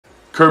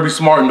Kirby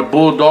Smart and the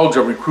Bulldogs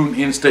are recruiting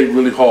in-state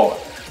really hard.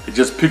 They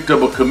just picked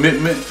up a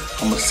commitment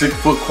from a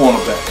 6-foot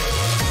cornerback.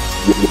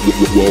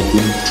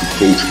 Welcome to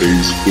Coach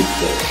Hayes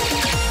Football,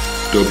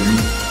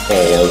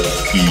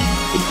 W.R.E.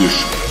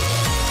 edition.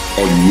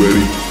 Are you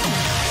ready?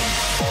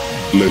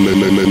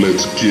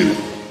 Let's get it.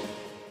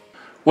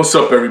 What's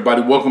up,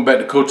 everybody? Welcome back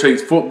to Coach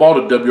Hayes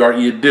Football, the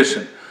W.R.E.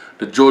 edition.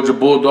 The Georgia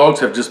Bulldogs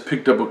have just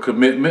picked up a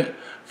commitment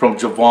from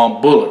Javon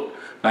Bullard.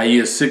 Now, he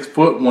is 6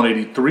 foot,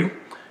 183,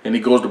 and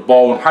he goes to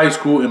Baldwin High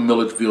School in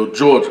Milledgeville,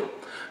 Georgia.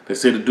 They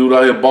say the dude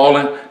out here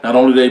balling, not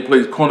only that he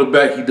plays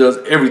cornerback, he does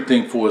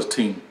everything for his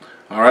team.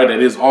 All right, that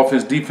is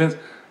offense, defense,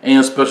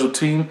 and special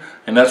team,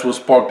 and that's what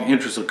sparked the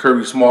interest of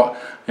Kirby Smart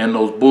and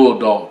those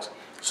Bulldogs.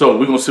 So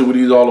we're going to see what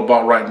he's all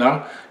about right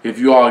now. If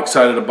you are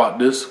excited about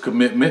this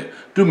commitment,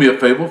 do me a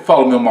favor,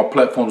 follow me on my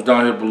platforms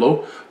down here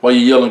below. While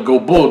you're yelling, go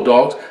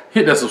Bulldogs,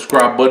 hit that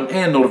subscribe button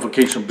and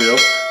notification bell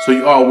so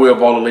you are aware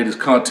of all the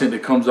latest content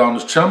that comes out on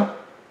this channel.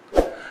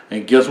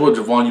 And guess what,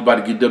 Javon, you about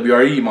to get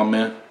W.R.E, my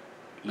man.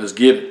 Let's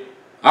get it.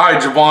 All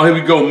right, Javon, here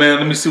we go, man.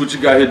 Let me see what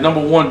you got here. Number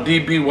 1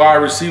 DB wide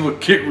receiver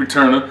kick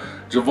returner,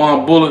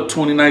 Javon Bullard,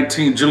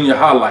 2019 junior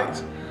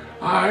highlights.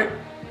 All right,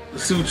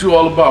 let's see what you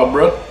all about,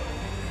 bro.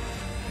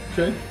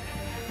 Okay,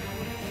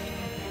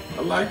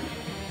 I like it.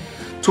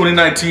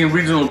 2019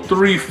 Regional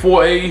 3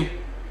 4A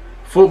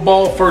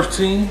football first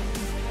team.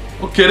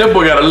 Okay, that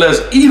boy got a let's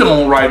eat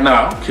on right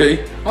now.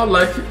 Okay, I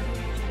like it.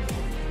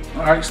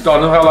 All right,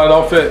 starting to highlight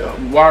off at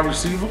wide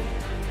receiver.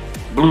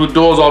 Blew the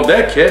doors off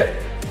that cat.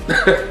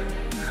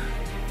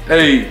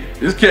 Hey,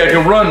 this cat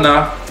can run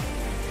now.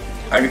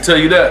 I can tell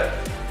you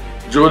that.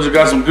 Georgia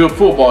got some good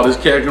football. This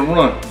cat can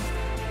run.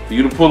 For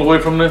you to pull away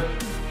from there,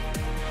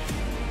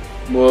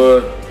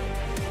 but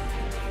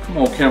come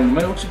on,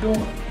 cameraman, what you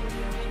doing?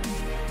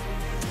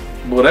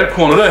 Boy, that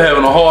corner, they're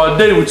having a hard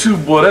day with you,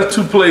 boy. That's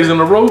 2 plays in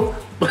a row.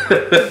 All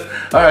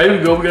right, here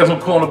we go. We got some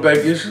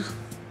cornerback issues.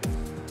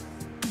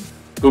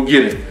 Go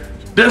get it.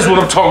 That's what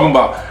I'm talking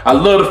about. I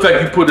love the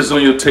fact you put this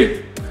on your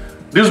tape.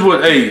 This is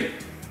what, hey,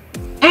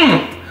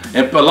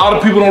 and a lot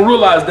of people don't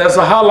realize that's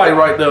a highlight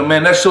right there,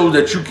 man. That shows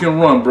that you can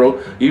run,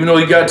 bro. Even though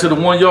he got to the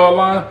 1-yard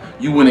line,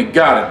 you went and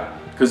got him.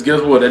 Because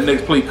guess what? That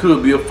next play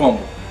could be a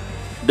fumble.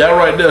 That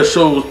right there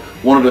shows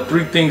one of the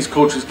 3 things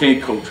coaches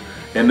can't coach.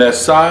 And that's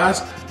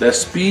size, that's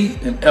speed,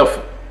 and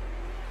effort.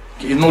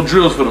 There's no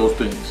drills for those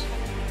things.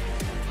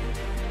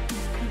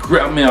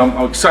 Man,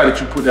 I'm excited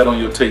you put that on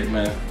your tape,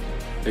 man.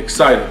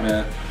 Excited,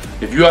 man.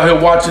 If you're out here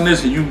watching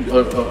this and you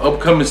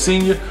upcoming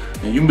senior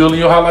and you building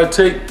your highlight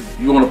tape,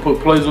 you want to put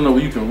plays on there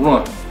where you can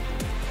run.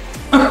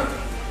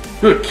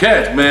 Good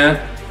catch, man.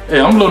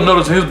 Hey, I'm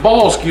noticing his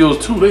ball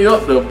skills too. They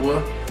up there,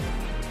 boy.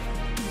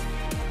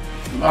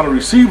 A lot of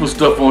receiver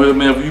stuff on here,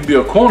 man, for you to be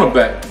a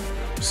cornerback.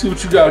 See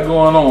what you got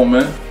going on,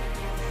 man. All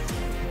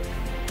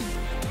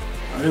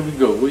right, here we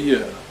go. Where you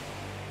at?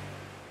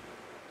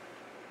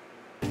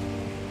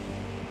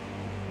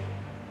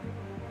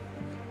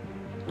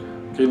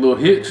 Okay, little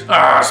hitch.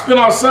 Ah, spin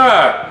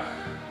outside.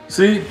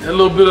 See, that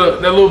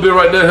little bit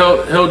right there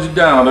held you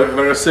down. Like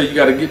I said, you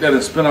got to get that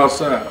and spin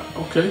outside.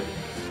 Okay.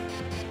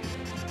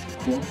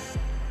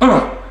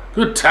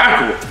 Good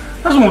tackle.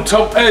 That's what I'm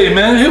talking. Hey,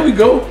 man, here we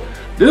go.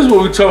 This is what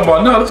we're talking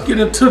about now. Let's get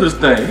into this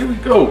thing. Here we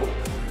go.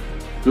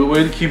 Good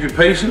way to keep you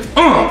patient.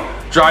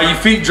 Dry your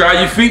feet, dry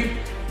your feet.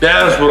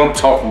 That's what I'm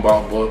talking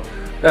about, boy.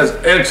 That's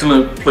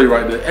excellent play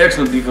right there.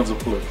 Excellent defensive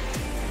play.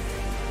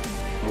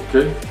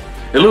 Okay.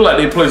 It looked like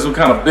they played some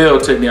kind of bell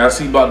technique. I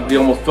see about they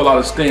almost fell out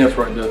of stance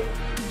right there.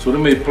 So they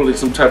may play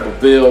some type of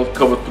bell,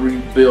 cover 3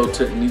 bell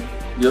technique.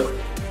 Yep.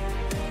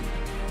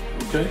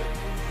 Okay.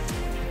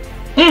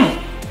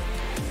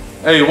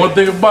 Hey, one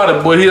thing about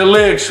it, boy, he a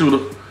leg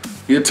shooter.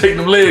 He'll take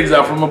them legs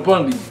out from up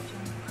under you.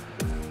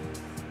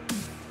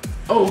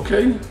 Oh,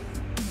 okay.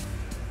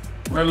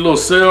 Ran a little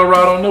sail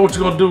right on there. What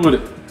you gonna do with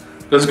it?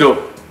 Let's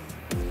go.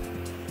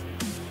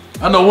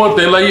 I know one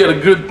thing, like he had a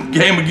good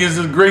game against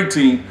this great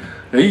team.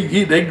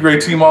 They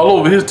great team all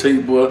over his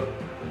tape, boy.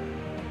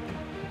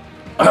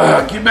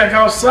 Get back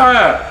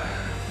outside.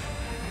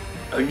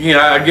 Again,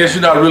 I guess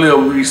you're not really a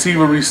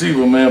receiver,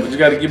 man, but you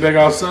got to get back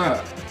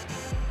outside.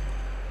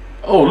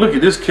 Oh, look at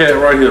this cat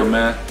right here,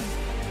 man.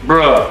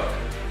 Bruh,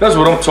 that's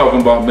what I'm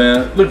talking about,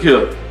 man. Look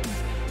here.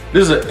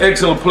 This is an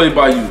excellent play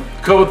by you.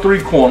 Cover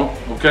 3 corner,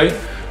 okay?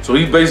 So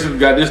he basically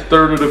got this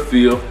third of the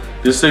field.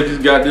 This safety's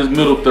got this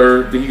middle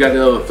third, then he got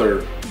the other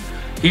third.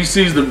 He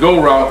sees the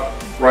go route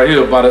right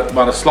here by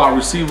the slot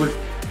receiver.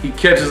 He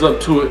catches up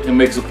to it and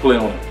makes a play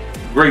on it.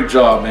 Great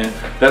job, man.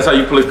 That's how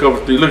you play cover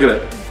 3. Look at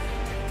that.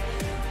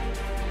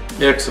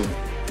 Excellent.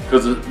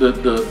 Because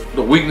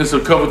the weakness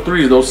of cover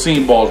 3 is those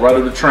seam balls right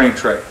at the train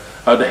track.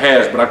 The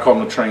hash, but I call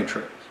them the train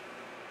tracks.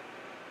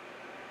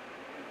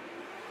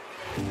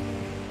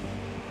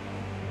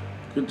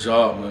 Good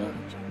job, man.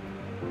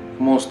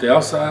 Come on, stay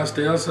outside,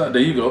 stay outside.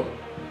 There you go.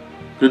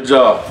 Good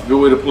job. Good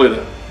way to play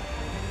that.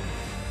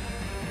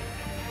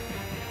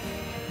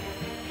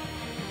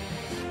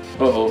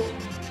 Uh-oh.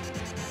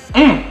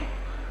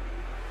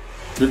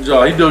 Good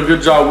job. He did a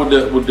good job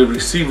with the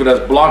receiver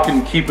that's blocking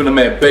and keeping him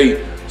at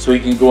bay so he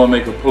can go and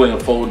make a play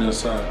and fold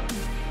inside.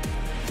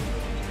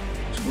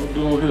 What you gonna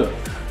do on here?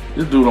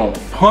 This dude on the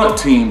punt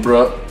team,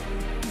 bruh.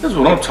 That's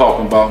what I'm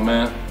talking about,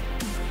 man.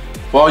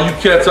 For all you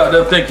cats out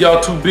there think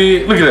y'all too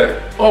big, look at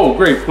that. Oh,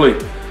 great play.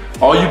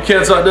 All you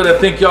cats out there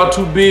that think y'all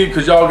too big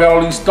because y'all got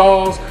all these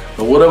stars,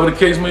 or whatever the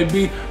case may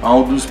be, I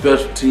don't do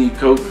special team,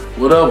 coach,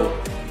 whatever.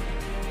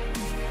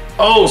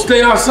 Oh,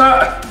 stay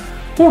outside.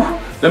 Whew.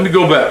 Let me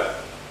go back.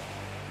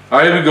 All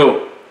right, here we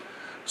go.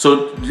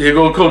 So here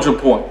go a coaching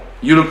point.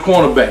 You're the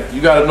cornerback. You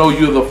got to know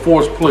you're the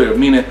force player,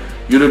 meaning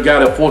you're the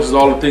guy that forces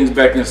all the things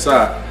back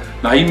inside.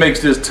 Now he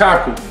makes this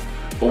tackle,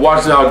 but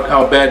watch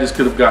how bad this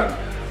could have gotten.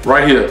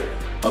 Right here,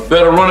 a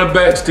better running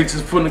back sticks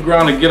his foot in the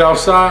ground and get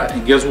outside,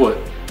 and guess what?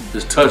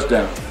 It's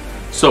touchdown.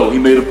 So he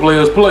made a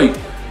player's play.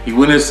 He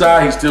went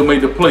inside, he still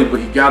made the play, but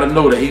he got to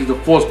know that he's the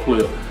force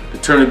player to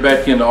turn it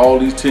back into all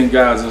these 10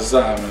 guys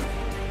inside, man.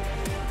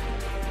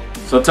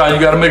 Sometimes you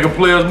got to make a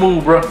player's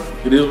move, bro.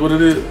 It is what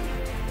it is.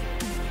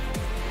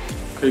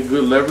 Okay,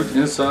 good leverage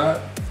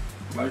inside.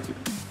 Like it.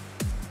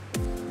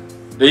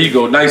 There you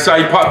go. Nice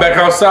side. You pop back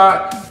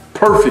outside.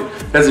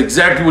 Perfect. That's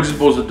exactly what you're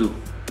supposed to do.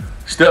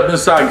 Stepped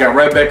inside, got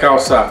right back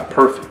outside.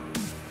 Perfect.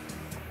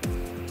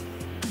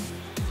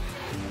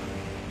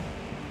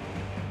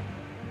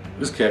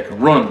 This cat can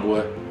run,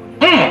 boy.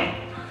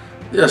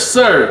 Yes,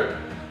 sir.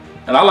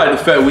 And I like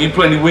the fact when you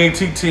play any wing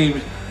T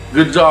teams,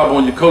 good job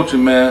on your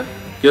coaching, man.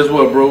 Guess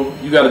what, bro?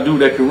 You got a dude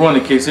that can run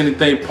in case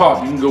anything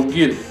pop, you can go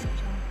get it.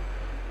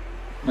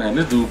 Man,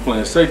 this dude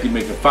playing safety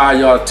making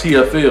 5-yard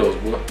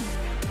TFLs, boy.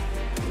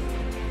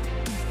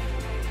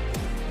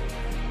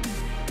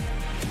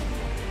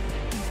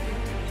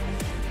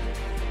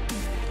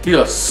 He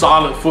a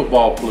solid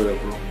football player,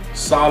 bro.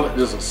 Solid,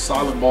 just a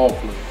solid ball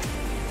player.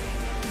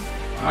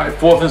 All right,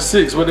 4th and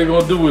 6, what they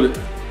gonna do with it?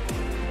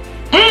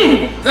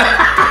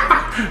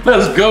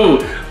 Let's go.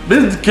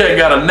 This cat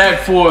got a knack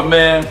for it,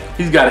 man.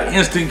 He's got an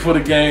instinct for the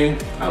game.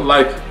 I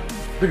like it.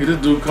 Look at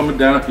this dude coming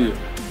down here.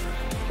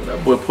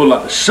 That boy pull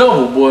out the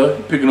shovel, boy.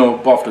 He picking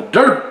up off the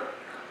dirt.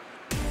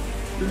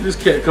 Look at this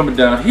cat coming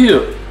down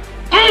here.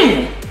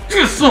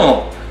 Get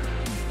some.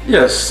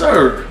 Yes,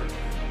 sir.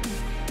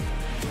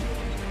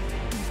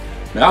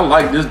 Man, I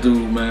like this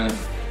dude, man.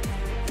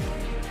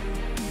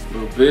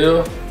 Little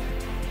Bill.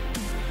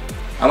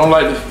 I don't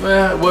like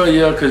the, well,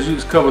 yeah, because you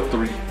just cover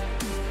 3.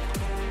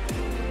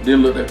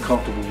 Didn't look that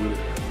comfortable with it.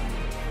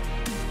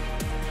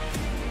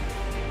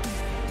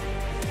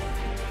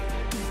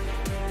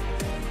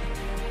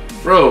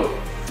 Bro,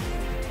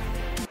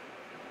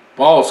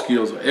 ball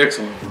skills are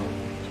excellent,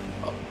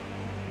 bro.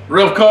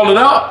 Ref called it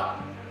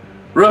out.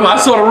 Ref, I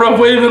saw the ref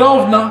wave it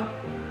off now.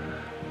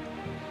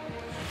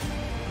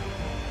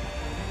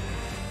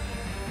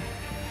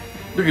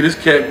 Look at this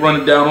cat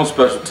running down on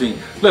special team.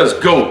 Let's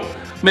go.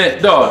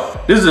 Man,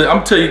 dog, this is,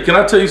 I'm telling you, can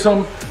I tell you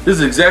something? This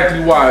is exactly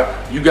why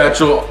you got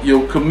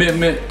your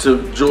commitment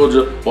to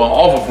Georgia, or an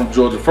offer from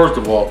Georgia, first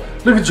of all.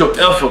 Look at your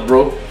effort,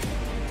 bro.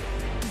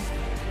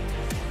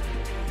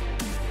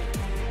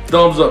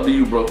 Thumbs up to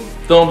you, bro.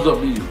 Thumbs up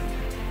to you.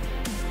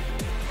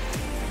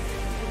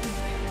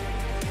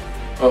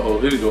 Uh-oh,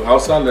 here we go.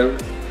 Outside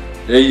leverage.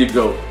 There you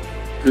go.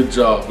 Good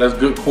job. That's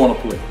good corner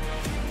play.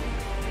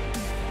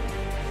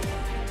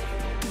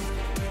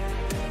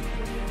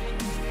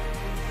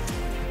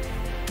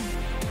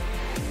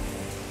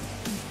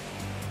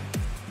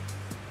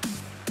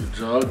 Good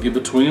job. Get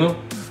between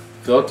them.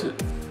 Felt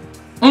it.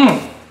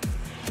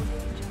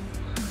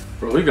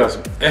 Bro, he got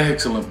some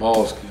excellent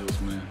ball skills,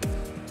 man.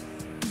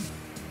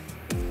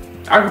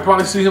 I could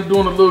probably see him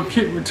doing a little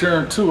kick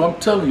return too. I'm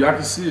telling you, I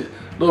can see it.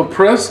 Little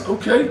press,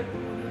 okay.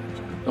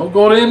 Don't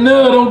go in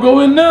there, don't go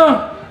in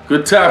there.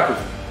 Good tackle.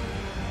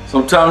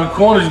 Sometimes in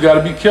corners, you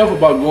gotta be careful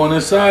about going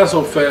inside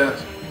so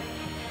fast.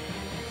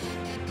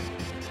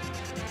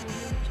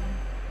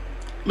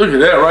 Look at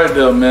that right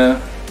there,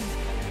 man.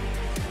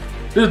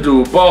 This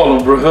dude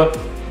balling, bro.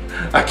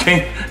 I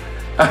can't,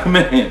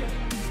 man.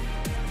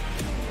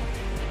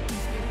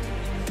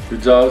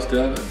 Good job,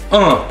 Stan.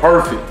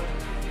 Perfect.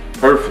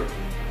 Perfect.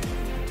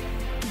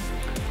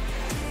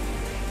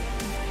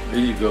 There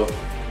you go.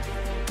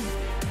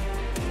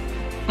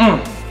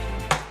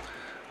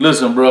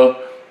 Listen,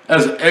 bro.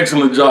 That's an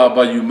excellent job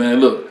by you,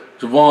 man. Look,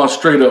 Javon,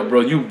 straight up,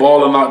 bro. You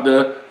balling out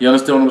there. You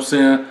understand what I'm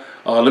saying?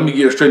 Let me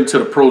get straight into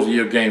the pros of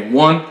your game.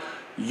 One,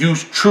 you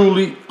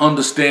truly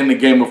understand the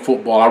game of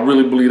football. I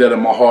really believe that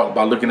in my heart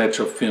by looking at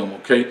your film,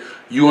 okay?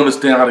 You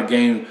understand how the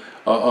game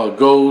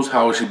goes,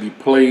 how it should be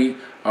played,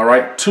 all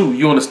right? 2,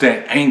 you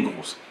understand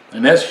angles,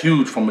 and that's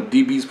huge from a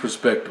DB's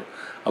perspective.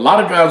 A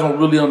lot of guys don't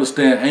really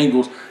understand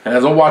angles, and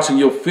as I'm watching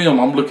your film,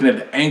 I'm looking at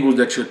the angles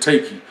that you're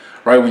taking,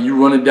 right? When you're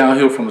running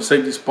downhill from the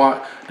safety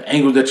spot, the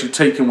angles that you're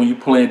taking when you're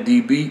playing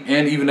DB,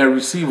 and even that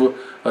receiver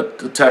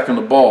attacking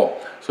the ball.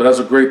 So that's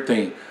a great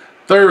thing.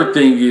 Third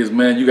thing is,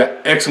 man, you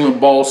got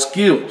excellent ball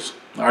skills.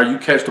 All right, you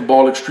catch the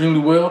ball extremely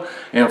well.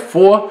 And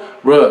 4,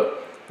 bro,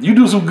 you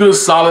do some good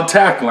solid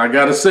tackling. I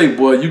gotta say,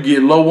 boy, you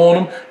get low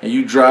on them and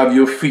you drive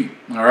your feet.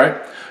 All right.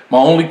 My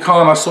only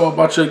con I saw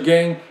about your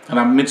game, and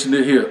I mentioned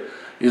it here,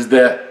 is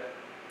that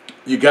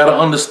you got to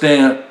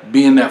understand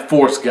being that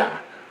force guy,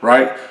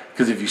 right?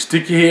 Because if you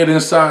stick your head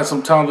inside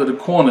sometimes at the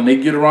corner and they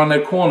get around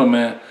that corner,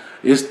 man,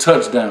 it's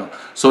touchdown.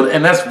 So,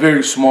 and that's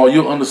very small.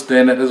 You'll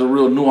understand that. There's a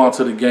real nuance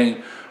to the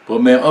game.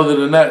 But, man, other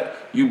than that,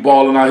 you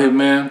balling out here,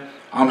 man.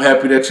 I'm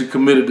happy that you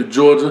committed to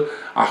Georgia.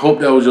 I hope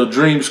that was your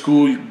dream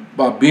school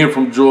by being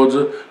from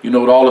Georgia, you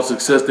know, with all the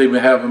success they've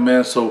been having,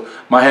 man. So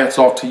my hat's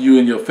off to you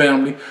and your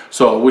family.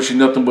 So I wish you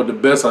nothing but the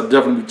best. I'll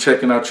definitely be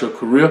checking out your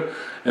career.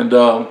 And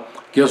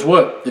guess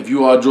what? If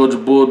you are a Georgia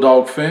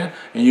Bulldog fan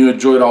and you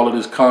enjoyed all of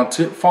this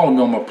content, follow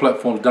me on my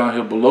platforms down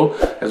here below,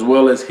 as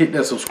well as hit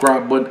that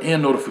subscribe button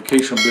and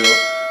notification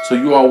bell so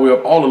you are aware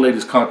of all the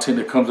latest content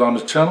that comes on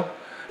this channel.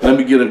 Let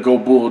me get a Go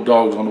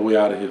Bulldogs on the way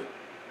out of here.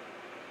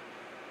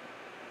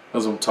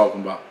 That's what I'm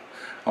talking about.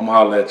 I'm going to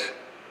holler at you.